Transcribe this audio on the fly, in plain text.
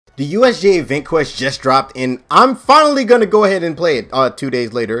The USJ Event Quest just dropped, and I'm finally going to go ahead and play it 2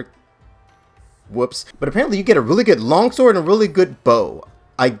 days later. Whoops. But apparently you get a really good longsword and a really good bow.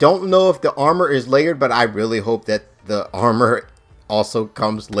 I don't know if the armor is layered, but I really hope that the armor also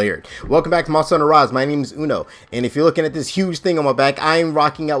comes layered. Welcome back to Monster Hunter Rise. My name is Uno, and if you're looking at this huge thing on my back, I am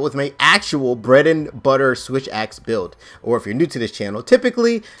rocking out with my actual bread and butter switch axe build. Or if you're new to this channel,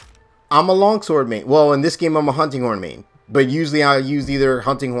 typically I'm a longsword main. Well, in this game I'm a hunting horn main, but usually I use either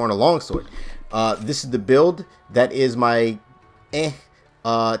hunting horn or longsword. This is the build that is my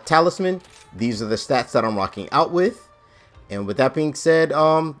talisman. These are the stats that I'm rocking out with. And with that being said,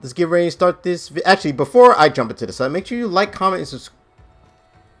 let's get ready to start this. Actually, before I jump into the side, make sure you like, comment, and subscribe.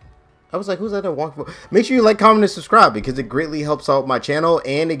 I was like, who's that walking for? Make sure you like, comment, and subscribe because it greatly helps out my channel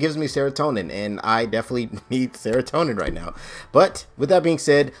and it gives me serotonin. And I definitely need serotonin right now. But with that being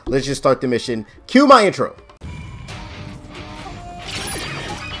said, let's just start the mission. Cue my intro.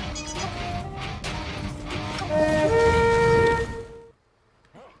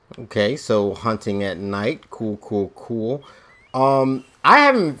 Okay, so hunting at night. Cool, cool, cool. I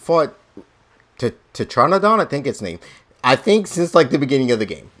haven't fought Tetranodon, I think its name. I think since like the beginning of the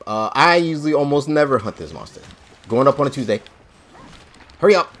game. I usually almost never hunt this monster. Going up on a Tuesday.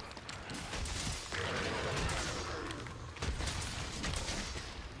 Hurry up.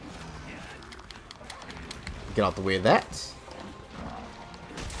 Get out the way of that.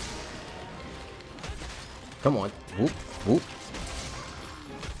 Come on. Whoop, whoop.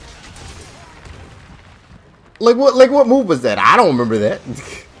 Like what move was that? I don't remember that.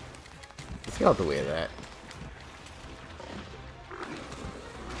 Let's get out the way of that.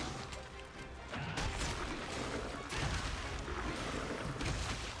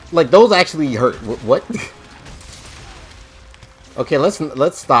 Like those actually hurt. What? Okay, let's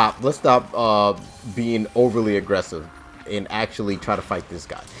stop. Let's stop being overly aggressive and actually try to fight this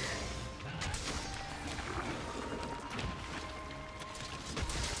guy.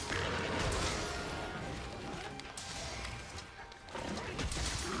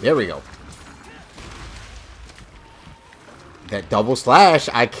 There we go. That double slash,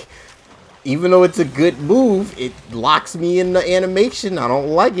 even though it's a good move, it locks me in the animation. I don't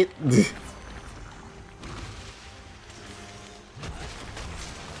like it.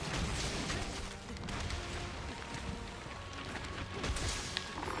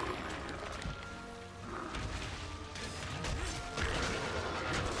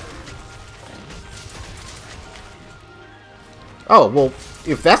 Oh, well,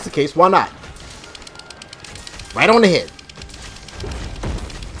 if that's the case, why not? Right on the head.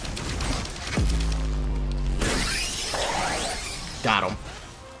 Got him.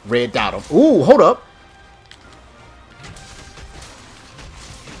 Red dot him. Ooh, hold up.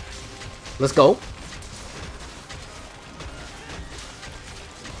 Let's go.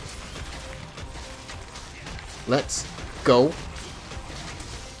 Let's go.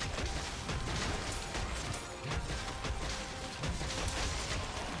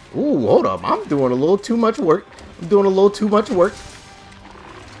 Ooh, hold up. I'm doing a little too much work. I'm doing a little too much work.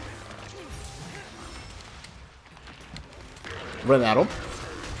 Run at him.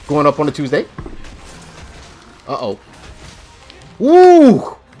 Going up on a Tuesday. Uh-oh.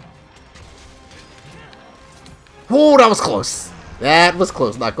 Ooh! Whoa, that was close. That was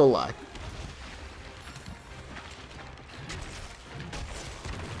close, not gonna lie.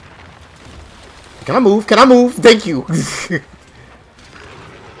 Can I move? Can I move? Thank you.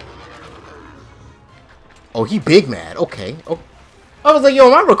 Oh, he big mad. Okay. Oh, I was like, yo,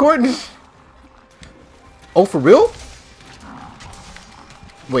 am I recording? Oh, for real?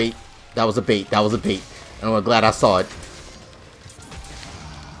 Wait, that was a bait. That was a bait. And I'm glad I saw it.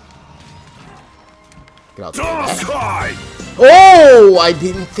 Get out there. Oh, I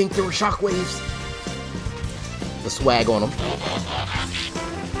didn't think there were shockwaves. The swag on him.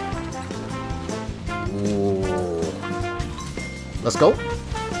 Ooh. Let's go.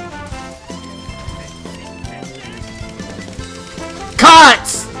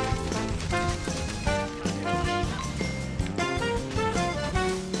 Cuts!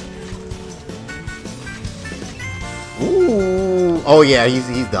 Ooh. Oh yeah, he's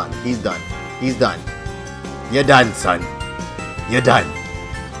done. He's done. He's done. You're done, son. You're done.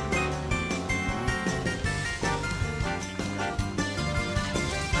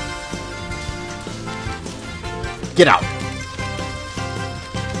 Get out.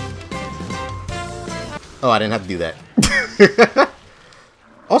 Oh, I didn't have to do that.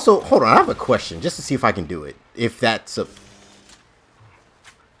 Also, hold on, I have a question just to see if I can do it. If that's a...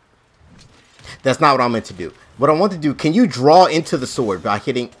 That's not what I meant to do. What I want to do, can you draw into the sword by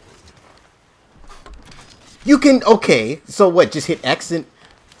hitting... You can, okay. So what, just hit X and...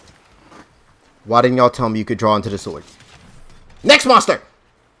 Why didn't y'all tell me you could draw into the sword? Next monster!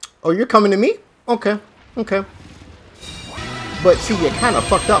 Oh, you're coming to me? Okay. Okay. But see, you kind of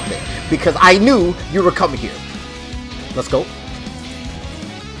fucked up there. Because I knew you were coming here. Let's go.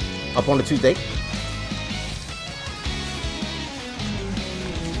 Up on the Tuesday.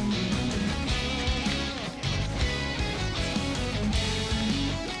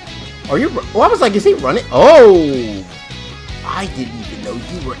 Are you... Oh, I was like, is he running? Oh! I didn't even know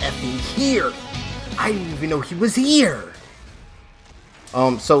you were effing here. I didn't even know he was here.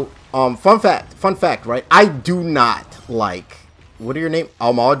 Fun fact, right? I do not like... What are your name?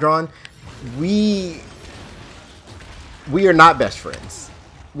 Almaldron. We are not best friends.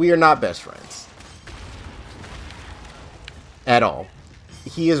 We are not best friends. At all.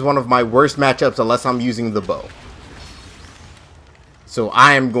 He is one of my worst matchups unless I'm using the bow. So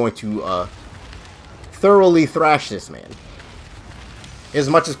I am going to thoroughly thrash this man. As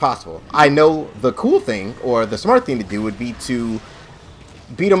much as possible. I know the cool thing, or the smart thing to do would be to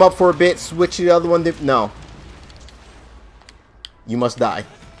beat him up for a bit, switch to the other one. No. You must die.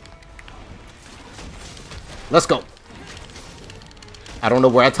 Let's go. I don't know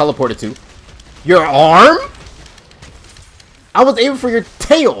where I teleported to. Your arm? I was aiming for your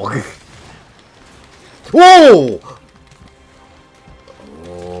tail. Whoa!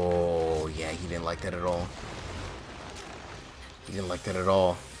 Oh, yeah, he didn't like that at all. He didn't like that at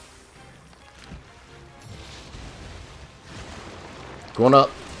all. Going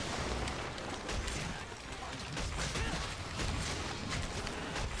up.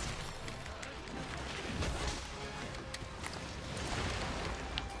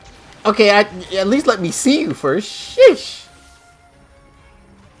 Okay, at least let me see you first. Sheesh.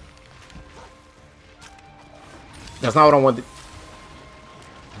 That's not what I wanted.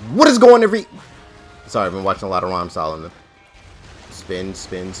 What is going every... Sorry, I've been watching a lot of Rhyme Solomon. Spin,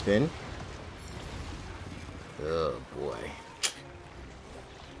 spin, spin. Oh, boy.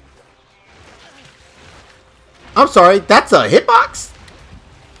 I'm sorry, that's a hitbox?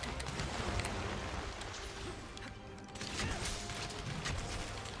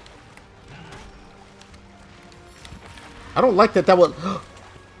 I don't like that was...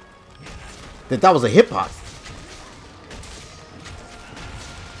 that was a hitbox.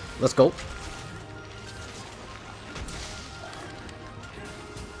 Let's go.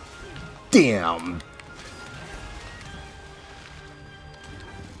 Damn.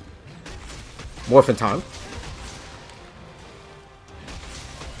 Morphin time.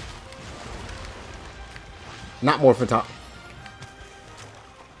 Not morphin time.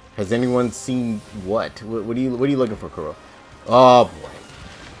 Has anyone seen what? What are you looking for, Kuro? Oh boy.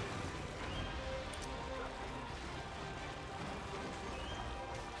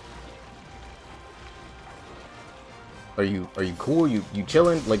 Are you cool? You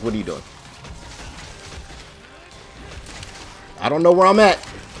chilling? Like, what are you doing? I don't know where I'm at.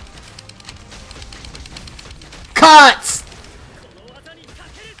 Cuts!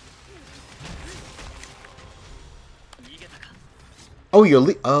 Oh, you're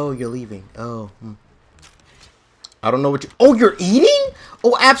leaving. Oh. I don't know what you... Oh, you're eating?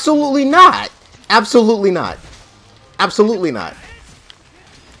 Oh, absolutely not. Absolutely not. Absolutely not.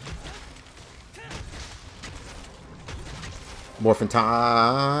 Morphin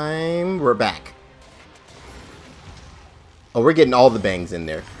time. We're back. Oh, we're getting all the bangs in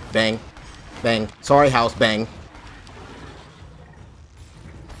there. Bang. Bang. Sorry, house. Bang.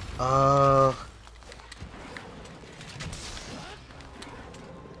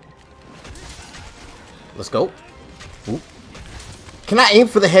 Let's go. Ooh. Can I aim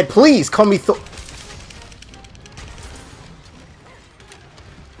for the head, please? Call me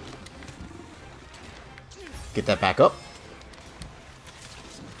Get that back up.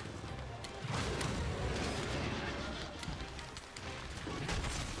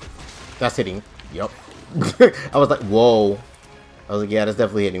 That's hitting. Yup. I was like, whoa. I was like, yeah, that's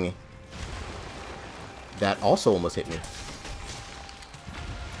definitely hitting me. That also almost hit me.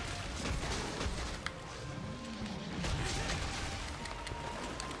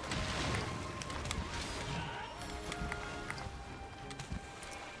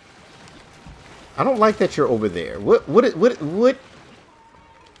 I don't like that you're over there. What?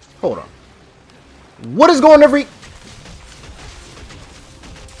 Hold on. What is going every...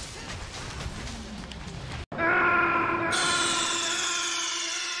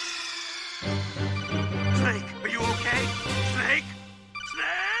 Snake, are you okay? Snake?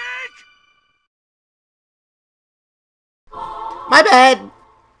 Snake! My bad.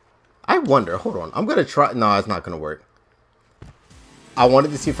 I wonder. Hold on. I'm gonna try. No, it's not gonna work. I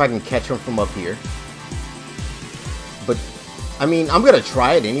wanted to see if I can catch him from up here. But, I mean, I'm gonna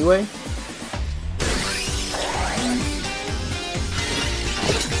try it anyway.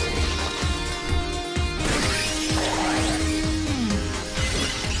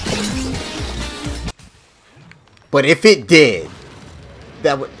 But if it did,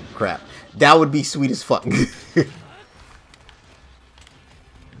 that would... Crap. That would be sweet as fuck.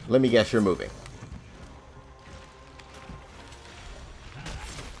 Let me guess you're moving.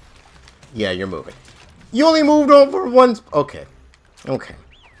 Yeah, you're moving. You only moved over once. Okay. Okay.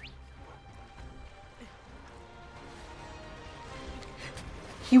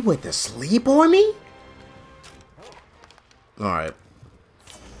 He went to sleep on me? Alright.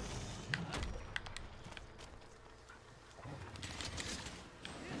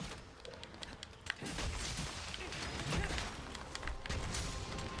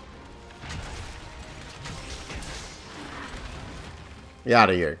 Get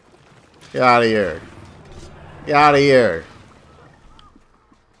out of here. Get out of here. Get out of here.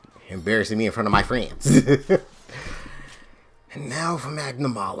 Embarrassing me in front of my friends. And now for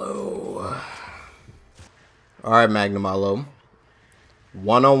Magnamalo. Alright, Magnamalo.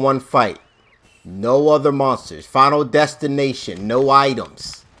 One-on-one fight. No other monsters. Final destination. No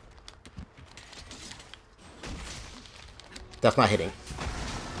items. That's not hitting.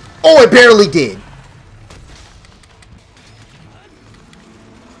 Oh, it barely did.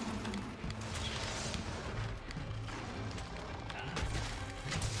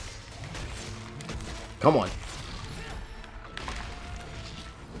 Come on.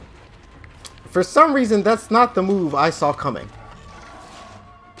 For some reason, that's not the move I saw coming.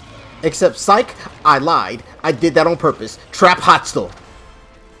 Except, psych, I lied. I did that on purpose. Trap hostile.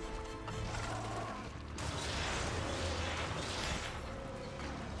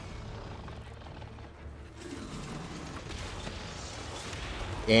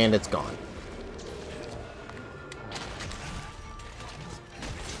 And it's gone.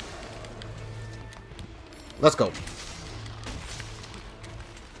 Let's go.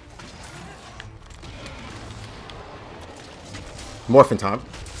 Morphin time.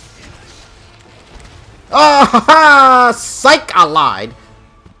 Ah, ha, ha! Psych! I lied.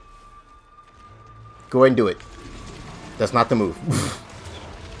 Go ahead and do it. That's not the move.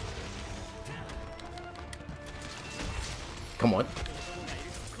 Come on.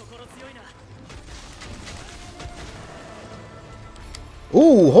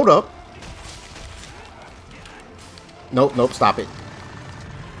 Ooh, hold up. Nope, nope, stop it.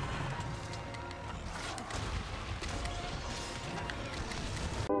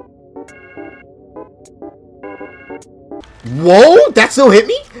 Whoa, that still hit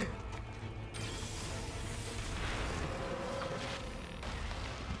me?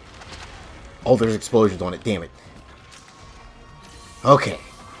 Oh, there's explosions on it, damn it. Okay.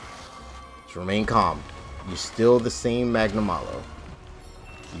 Just remain calm. You're still the same Magnamalo.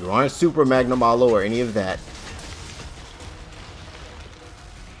 You aren't Super Magnamalo or any of that.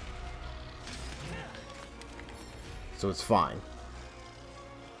 So it's fine.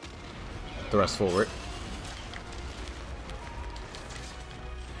 Thrust forward.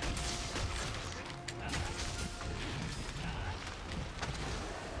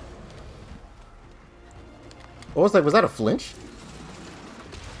 I was like, was that a flinch?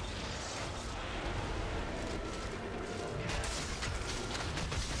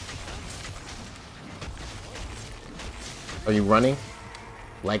 Are you running?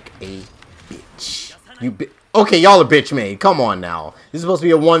 Like a bitch. You bi- Okay, y'all are bitch made. Come on now. This is supposed to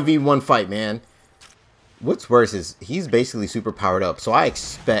be a 1v1 fight, man. What's worse is he's basically super powered up, so I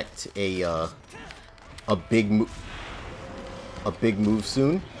expect a big move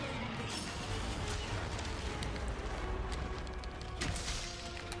soon.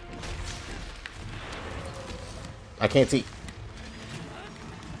 I can't see.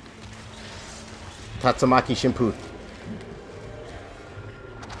 Tatsumaki Shimpu.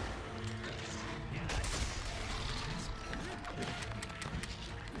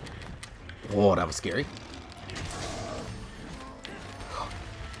 Oh, that was scary.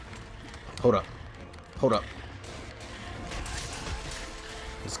 Hold up. Hold up.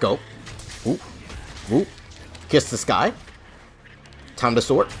 Let's go. Ooh. Ooh. Kiss the sky. Time to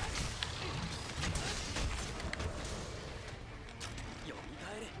sort.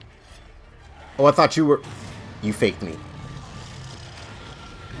 Oh, I thought you were... You faked me.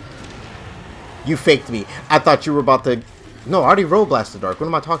 You faked me. I thought you were about to... No, I already rode Blast the Dark. What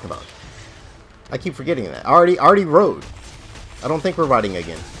am I talking about? I keep forgetting that. I already rode. I don't think we're riding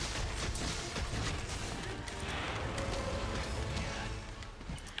again.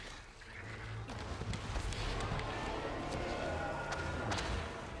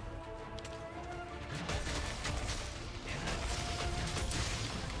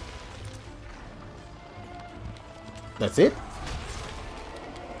 That's it?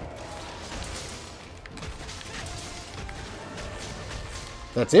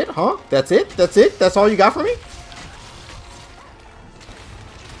 That's it, huh? That's it? That's it? That's all you got for me?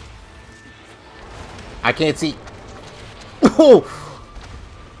 I can't see. Oh!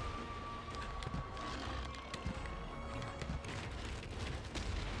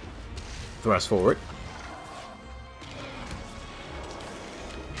 Thrust forward.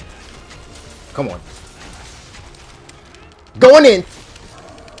 Come on. Going in.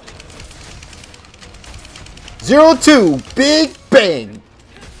 0-2. Big bang.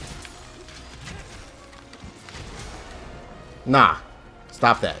 Nah.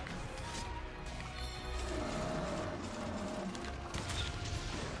 Stop that.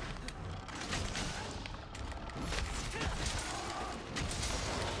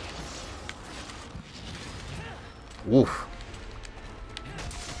 Woof.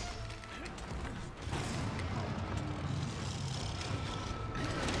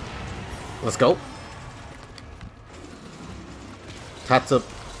 Let's go.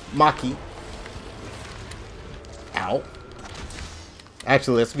 Tatsumaki. Ow.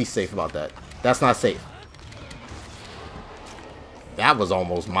 Actually, let's be safe about that. That's not safe. That was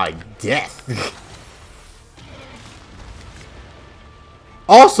almost my death.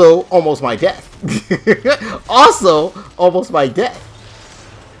 Also, almost my death. Also, almost my death.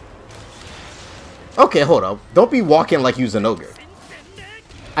 Okay, hold up. Don't be walking like you's an ogre.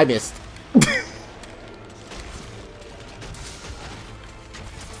 I missed.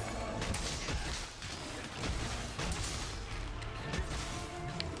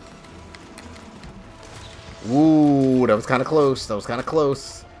 Ooh, that was kind of close. That was kind of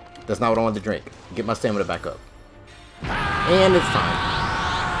close. That's not what I wanted to drink. Get my stamina back up. And it's time.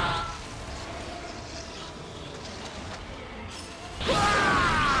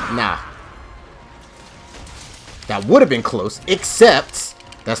 Nah. That would have been close, except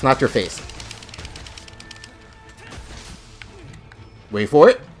that's not your face. Wait for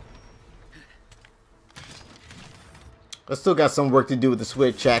it. I still got some work to do with the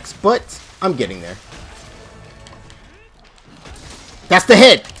switch axe, but I'm getting there. That's the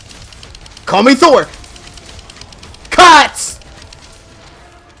head. Call me Thor. Cuts.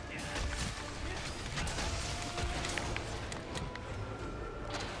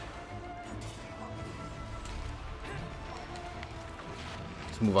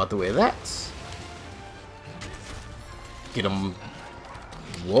 Let's move out the way of that. Get him.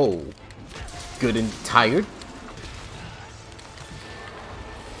 Whoa. Good and tired.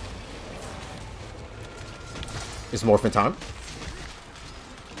 It's morphin' time.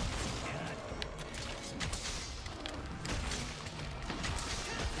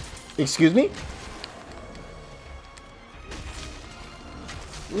 Excuse me?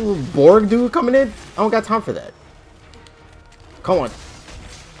 Ooh, Borg dude coming in? I don't got time for that. Come on.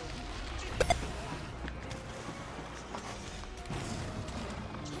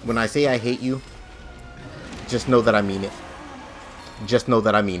 When I say I hate you, just know that I mean it. Just know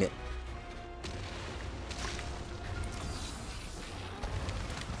that I mean it.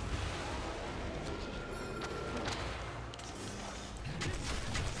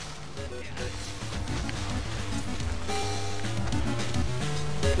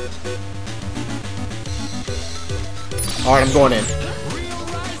 Alright, I'm going in.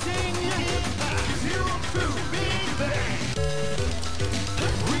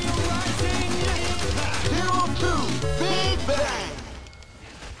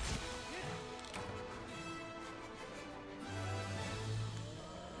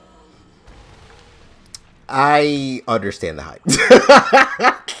 I understand the hype.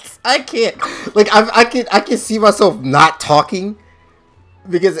 I can't. Like, I can see myself not talking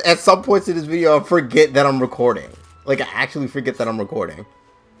because at some points in this video I forget that I'm recording. Like, I actually forget that I'm recording.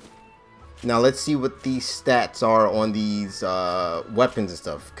 Now, let's see what these stats are on these weapons and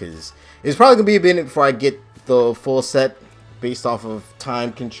stuff, because it's probably going to be a minute before I get the full set based off of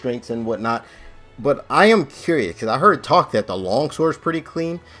time constraints and whatnot. But I am curious, because I heard talk that the longsword is pretty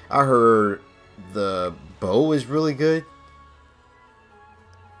clean. I heard the bow is really good.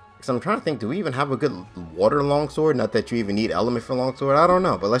 Because I'm trying to think, do we even have a good water longsword? Not that you even need element for longsword. I don't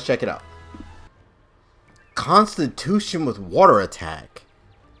know, but let's check it out. Constitution with water attack.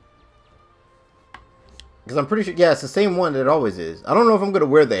 Because I'm pretty sure, yeah, it's the same one that it always is. I don't know if I'm going to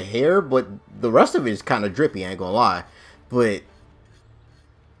wear the hair, but the rest of it is kind of drippy, I ain't going to lie. But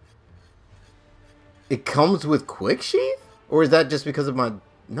it comes with quick sheath? Or is that just because of my...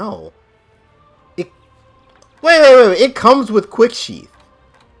 No. Wait. It comes with quick sheath.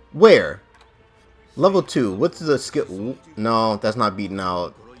 Where? Level 2. What's the skill? No, that's not beaten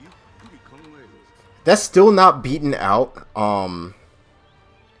out. That's still not beaten out the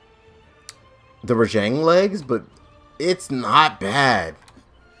Rajang legs, but it's not bad.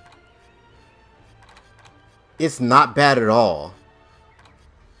 It's not bad at all.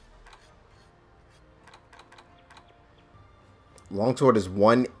 Longsword is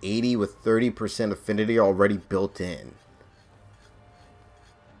 180 with 30% affinity already built in.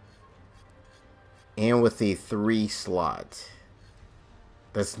 And with a 3 slot.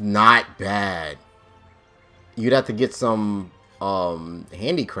 That's not bad. You'd have to get some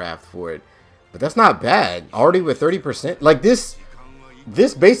handicraft for it. But that's not bad. Already with 30%. Like this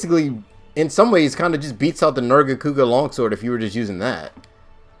basically, in some ways, kind of just beats out the Nargacuga Longsword if you were just using that.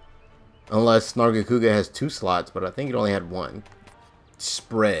 Unless Nargacuga has 2 slots, but I think it only had 1.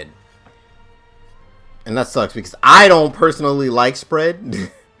 Spread. And that sucks because I don't personally like spread.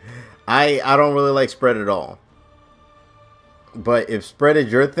 I don't really like spread at all. But if spread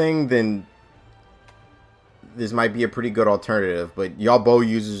is your thing, then this might be a pretty good alternative. But y'all bow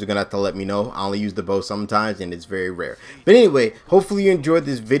users are going to have to let me know. I only use the bow sometimes, and it's very rare. But anyway, hopefully you enjoyed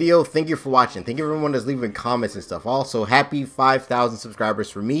this video. Thank you for watching. Thank you everyone that's leaving comments and stuff. Also, happy 5,000 subscribers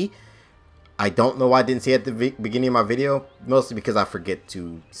for me. I don't know why I didn't say it at the beginning of my video. Mostly because I forget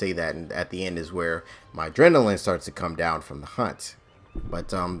to say that. And at the end is where my adrenaline starts to come down from the hunt. But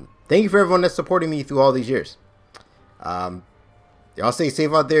thank you for everyone that's supporting me through all these years. Y'all stay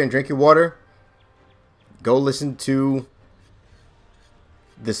safe out there and drink your water. Go listen to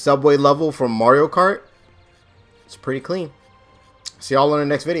the subway level from Mario Kart. It's pretty clean. See y'all in the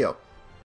next video.